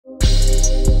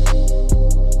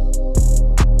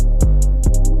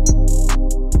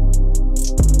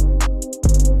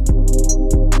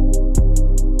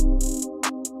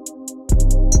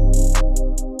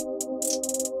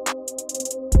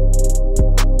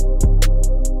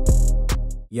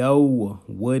Yo,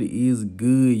 what is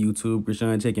good, YouTube?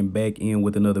 Krishan checking back in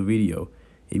with another video.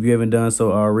 If you haven't done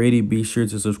so already, be sure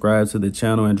to subscribe to the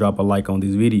channel and drop a like on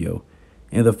this video.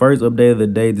 And the first update of the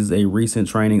day, this is a recent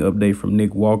training update from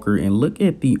Nick Walker. And look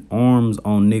at the arms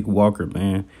on Nick Walker,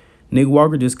 man. Nick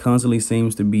Walker just constantly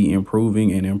seems to be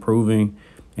improving and improving.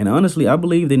 And honestly, I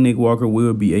believe that Nick Walker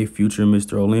will be a future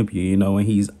Mr. Olympia, and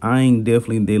he's eyeing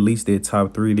definitely at least that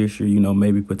top 3 this year,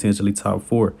 maybe potentially top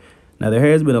 4. Now,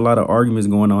 there has been a lot of arguments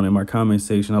going on in my comment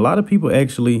section. A lot of people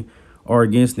actually are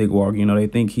against Nick Walker. They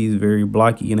think he's very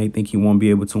blocky and they think he won't be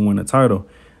able to win a title.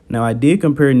 Now, I did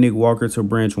compare Nick Walker to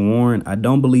Branch Warren. I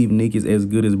don't believe Nick is as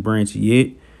good as Branch yet,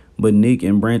 but Nick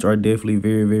and Branch are definitely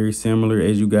very, very similar.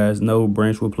 As you guys know,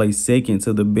 Branch will play second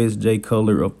to the best J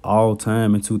Cutler of all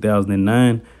time in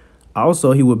 2009.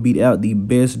 Also, he would beat out the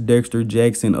best Dexter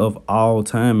Jackson of all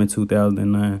time in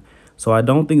 2009. So I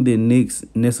don't think that Nick's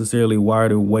necessarily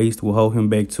wider waist will hold him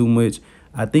back too much.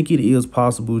 I think it is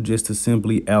possible just to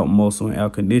simply out-muscle and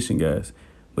out-condition guys.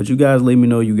 But you guys let me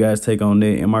know you guys take on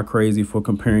that. Am I crazy for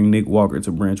comparing Nick Walker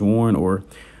to Branch Warren?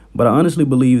 But I honestly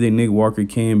believe that Nick Walker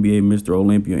can be a Mr.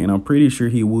 Olympia, and I'm pretty sure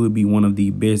he would be one of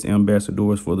the best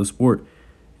ambassadors for the sport.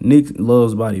 Nick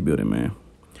loves bodybuilding, man.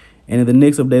 And in the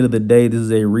next update of the day, this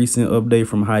is a recent update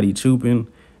from Hadi Choopan.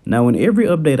 Now, in every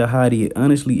update of Hadi, it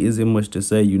honestly isn't much to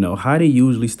say. Hadi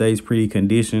usually stays pretty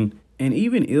conditioned. And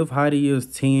even if Hadi is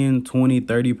 10, 20,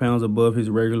 30 pounds above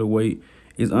his regular weight,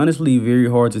 it's honestly very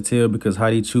hard to tell because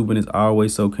Hadi Choopan is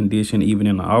always so conditioned, even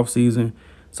in the offseason.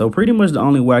 So pretty much the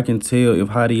only way I can tell if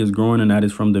Hadi is growing or not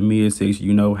is from the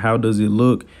midsection. How does it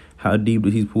look? How deep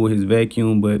does he pull his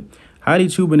vacuum? But Hadi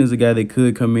Choopan is a guy that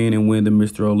could come in and win the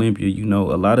Mr. Olympia.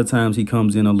 A lot of times he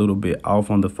comes in a little bit off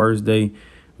on the first day,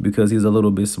 because he's a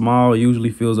little bit small, usually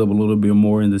fills up a little bit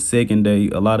more in the second day.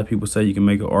 A lot of people say you can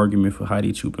make an argument for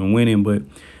Hadi Choopan winning, but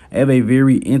I have a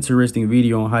very interesting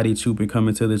video on Hadi Choopan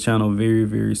coming to the channel very,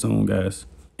 very soon, guys.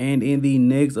 And in the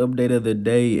next update of the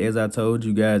day, as I told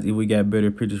you guys, if we got better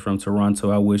pictures from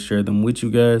Toronto, I will share them with you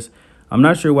guys. I'm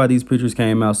not sure why these pictures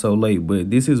came out so late,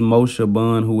 but this is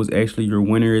Shaaban, who was actually your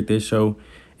winner at this show.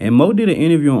 And Mo did an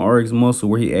interview on RX Muscle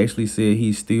where he actually said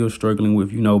he's still struggling with,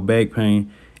 back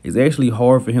pain. It's actually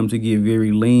hard for him to get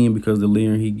very lean because the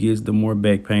leaner he gets, the more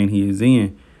back pain he is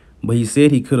in. But he said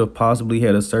he could have possibly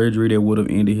had a surgery that would have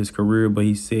ended his career, but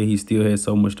he said he still has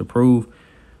so much to prove.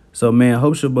 So, man, I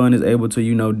hope Shaaban is able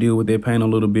to, deal with that pain a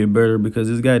little bit better because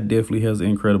this guy definitely has an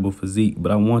incredible physique.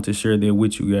 But I want to share that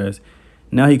with you guys.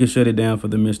 Now he can shut it down for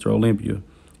the Mr. Olympia.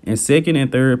 In second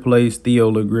and third place,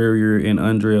 Theo LaGuerrier and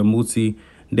Andrea Muti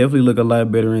definitely look a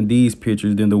lot better in these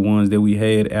pictures than the ones that we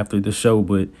had after the show.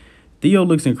 But Theo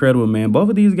looks incredible, man. Both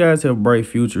of these guys have bright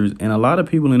futures, and a lot of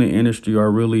people in the industry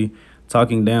are really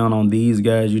talking down on these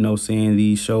guys, saying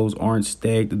these shows aren't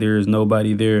stacked, there is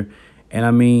nobody there. And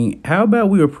I mean, how about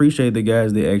we appreciate the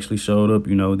guys that actually showed up?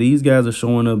 These guys are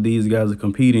showing up, these guys are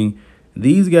competing.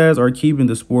 These guys are keeping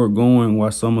the sport going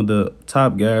while some of the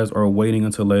top guys are waiting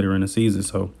until later in the season.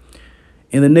 So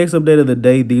in the next update of the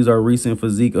day, these are recent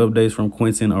physique updates from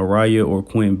Quinton Eriya or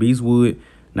Quint Beastwood.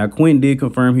 Now, Quint did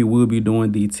confirm he will be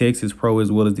doing the Texas Pro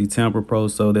as well as the Tampa Pro,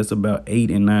 so that's about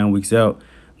 8 and 9 weeks out.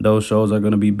 Those shows are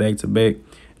going to be back-to-back.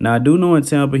 Now, I do know in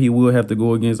Tampa he will have to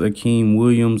go against Akeem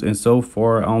Williams, and so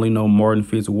far I only know Martin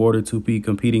Fitzwater to be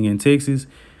competing in Texas.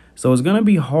 So it's going to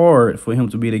be hard for him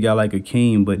to beat a guy like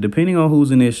Akeem, but depending on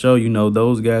who's in this show,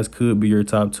 those guys could be your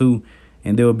top 2,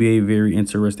 and there will be a very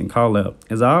interesting call-out.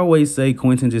 As I always say,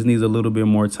 Quinton just needs a little bit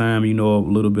more time, a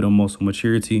little bit of muscle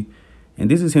maturity. And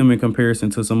this is him in comparison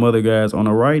to some other guys. On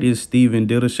the right is Steven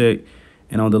Didashek.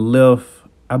 And on the left,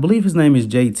 I believe his name is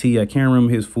JT. I can't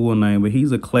remember his full name, but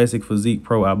he's a classic physique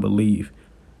pro, I believe.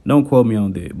 Don't quote me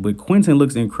on that. But Quinton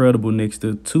looks incredible next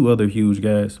to 2 other huge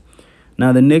guys.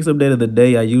 Now, the next update of the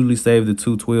day, I usually save the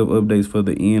 212 updates for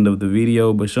the end of the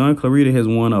video. But Sean Clarita has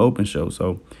won an open show.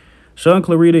 So Sean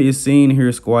Clarita is seen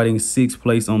here squatting 6th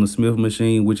place on the Smith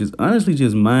machine, which is honestly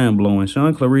just mind-blowing.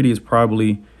 Sean Clarita is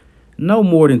probably no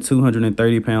more than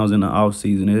 230 pounds in the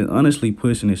offseason. It's honestly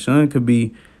pushing it. Sean could be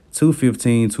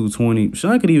 215, 220.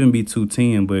 Sean could even be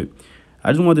 210, but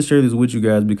I just wanted to share this with you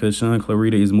guys because Sean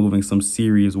Clarita is moving some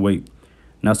serious weight.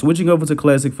 Now, switching over to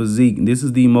Classic Physique, this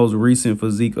is the most recent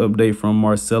physique update from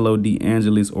Marcelo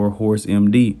DeAngelis or Horse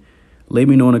MD. Let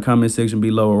me know in the comment section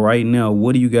below right now,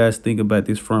 what do you guys think about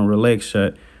this front relax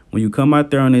shot? When you come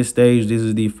out there on this stage, this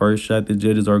is the first shot the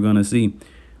judges are going to see.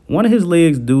 One of his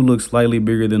legs do look slightly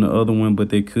bigger than the other one, but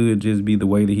they could just be the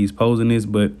way that he's posing this.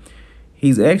 But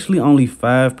he's actually only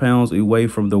 5 pounds away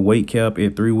from the weight cap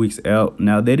at 3 weeks out.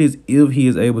 Now, that is if he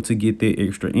is able to get that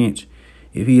extra inch.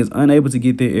 If he is unable to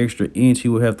get that extra inch, he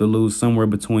will have to lose somewhere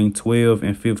between 12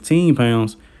 and 15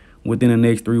 pounds within the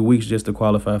next 3 weeks just to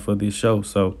qualify for this show.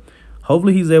 So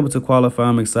hopefully he's able to qualify.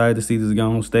 I'm excited to see this guy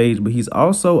on stage, but he's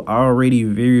also already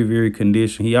very, very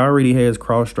conditioned. He already has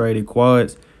cross-striated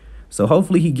quads. So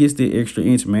hopefully he gets the extra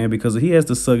inch, man, because if he has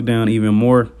to suck down even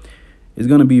more, it's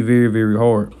going to be very, very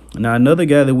hard. Now, another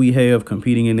guy that we have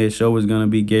competing in that show is going to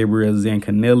be Gabriel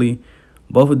Zancanelli.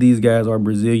 Both of these guys are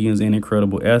Brazilians and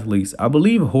incredible athletes. I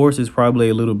believe Horse is probably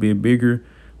a little bit bigger,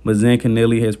 but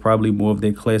Zancanelli has probably more of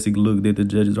that classic look that the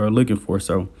judges are looking for.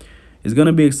 So it's going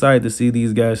to be exciting to see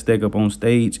these guys stack up on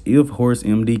stage if Horse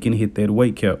MD can hit that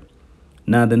weight cap.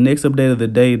 Now, the next update of the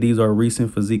day, these are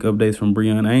recent physique updates from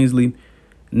Breon Ansley.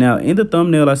 Now, in the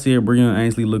thumbnail, I said Breon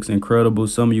Ansley looks incredible.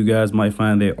 Some of you guys might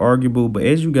find that arguable, but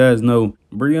as you guys know,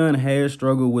 Breon has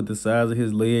struggled with the size of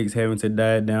his legs, having to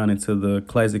dive down into the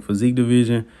classic physique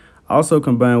division. Also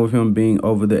combined with him being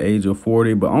over the age of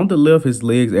 40, but on the left, his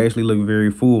legs actually look very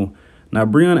full. Now,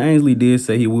 Breon Ansley did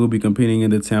say he will be competing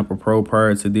in the Tampa Pro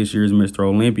prior to this year's Mr.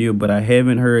 Olympia, but I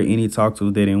haven't heard any talks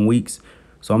of that in weeks.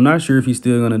 So I'm not sure if he's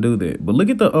still going to do that. But look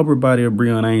at the upper body of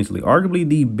Breon Ansley. Arguably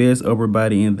the best upper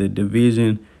body in the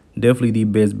division. Definitely the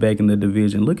best back in the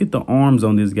division. Look at the arms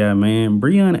on this guy, man.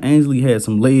 Breon Ansley had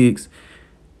some legs.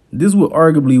 This would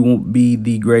arguably won't be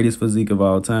the greatest physique of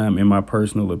all time, in my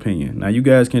personal opinion. Now, you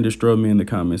guys can destroy me in the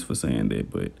comments for saying that.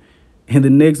 But in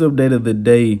the next update of the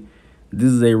day,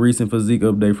 this is a recent physique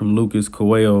update from Lucas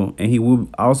Coelho. And he will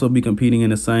also be competing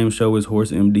in the same show as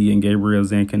Horse MD and Gabriel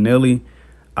Zancanelli.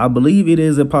 I believe it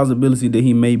is a possibility that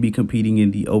he may be competing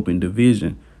in the open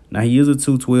division. Now, he is a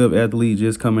 212 athlete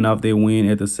just coming off their win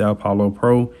at the Sao Paulo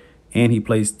Pro, and he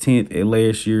placed 10th at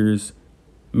last year's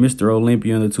Mr.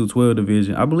 Olympia in the 212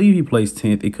 division. I believe he placed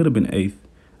 10th. It could have been 8th.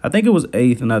 I think it was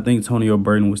 8th, and I think Tonio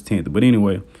Burton was 10th. But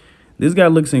anyway, this guy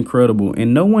looks incredible,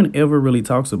 and no one ever really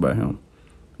talks about him.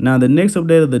 Now, the next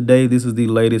update of the day, this is the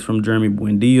latest from Jeremy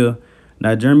Buendia.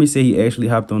 Now, Jeremy said he actually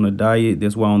hopped on a diet.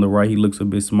 That's why on the right he looks a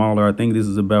bit smaller. I think this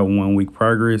is about 1 week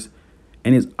progress.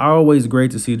 And it's always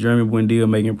great to see Jeremy Buendia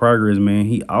making progress, man.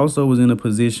 He also was in a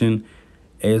position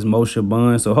as Mo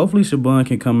Shaaban. So hopefully Shaaban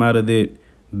can come out of that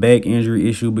back injury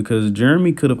issue, because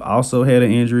Jeremy could have also had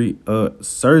an injury,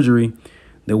 surgery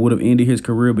that would have ended his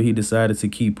career, but he decided to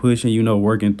keep pushing, you know,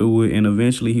 working through it. And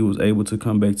eventually he was able to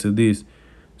come back to this.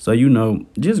 So, you know,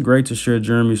 just great to share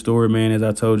Jeremy's story, man. As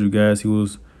I told you guys, he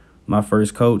was my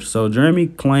first coach. So Jeremy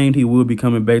claimed he will be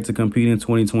coming back to compete in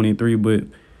 2023, but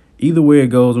either way it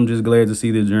goes, I'm just glad to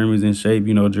see that Jeremy's in shape.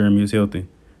 You know, Jeremy is healthy.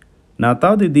 Now, I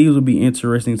thought that these would be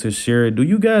interesting to share. Do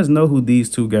you guys know who these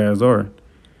two guys are?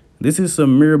 This is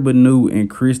Samir Banu and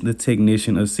Chris the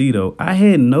Technician Aceto. I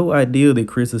had no idea that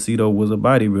Chris Aceto was a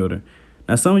bodybuilder.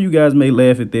 Now, some of you guys may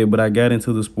laugh at that, but I got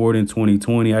into the sport in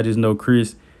 2020. I just know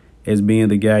Chris as being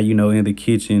the guy, you know, in the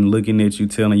kitchen, looking at you,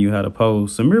 telling you how to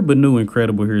pose. Samir Banu,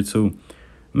 incredible here too.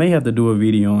 May have to do a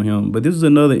video on him, but this is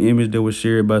another image that was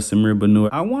shared by Samir Banu.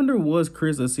 I wonder, was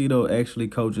Chris Aceto actually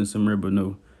coaching Samir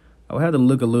Banu? I would have to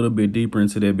look a little bit deeper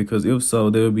into that, because if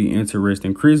so, that would be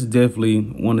interesting. Chris definitely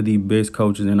one of the best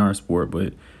coaches in our sport,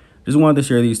 but just wanted to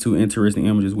share these two interesting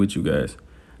images with you guys.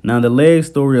 Now, the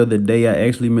last story of the day, I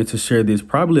actually meant to share this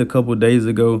probably a couple days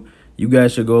ago. You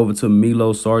guys should go over to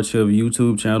Milo Sarchev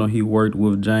YouTube channel. He worked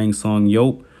with Jang Song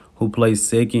Yop, who placed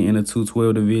second in the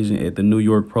 212 division at the New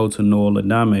York Pro to Noah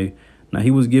Ladame. Now, he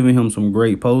was giving him some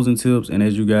great posing tips, and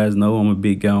as you guys know, I'm a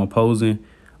big guy on posing.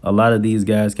 A lot of these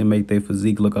guys can make their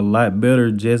physique look a lot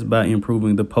better just by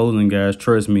improving the posing, guys.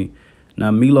 Trust me. Now,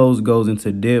 Milos goes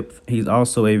into depth. He's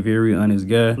also a very honest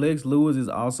guy. Flex Lewis is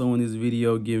also in this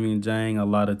video giving Jang a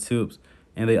lot of tips,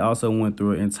 and they also went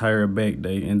through an entire back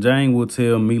day. And Jang will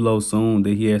tell Milo soon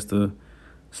that he has to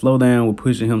slow down with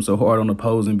pushing him so hard on the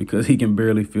posing, because he can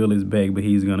barely feel his back, but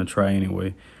he's going to try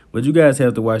anyway. But you guys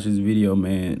have to watch this video,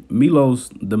 man. Milos,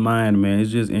 the mind, man.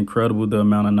 It's just incredible the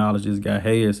amount of knowledge this guy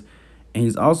has. And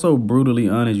he's also brutally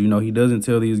honest. You know, he doesn't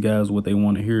tell these guys what they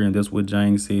want to hear, and that's what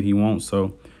Jang said he wants.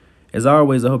 So, as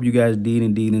always, I hope you guys did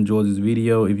indeed enjoy this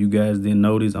video. If you guys didn't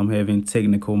notice, I'm having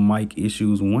technical mic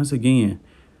issues once again.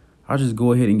 I'll just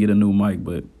go ahead and get a new mic.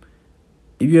 But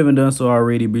if you haven't done so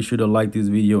already, be sure to like this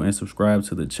video and subscribe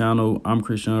to the channel. I'm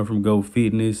Christian from Go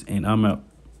Fitness, and I'm out.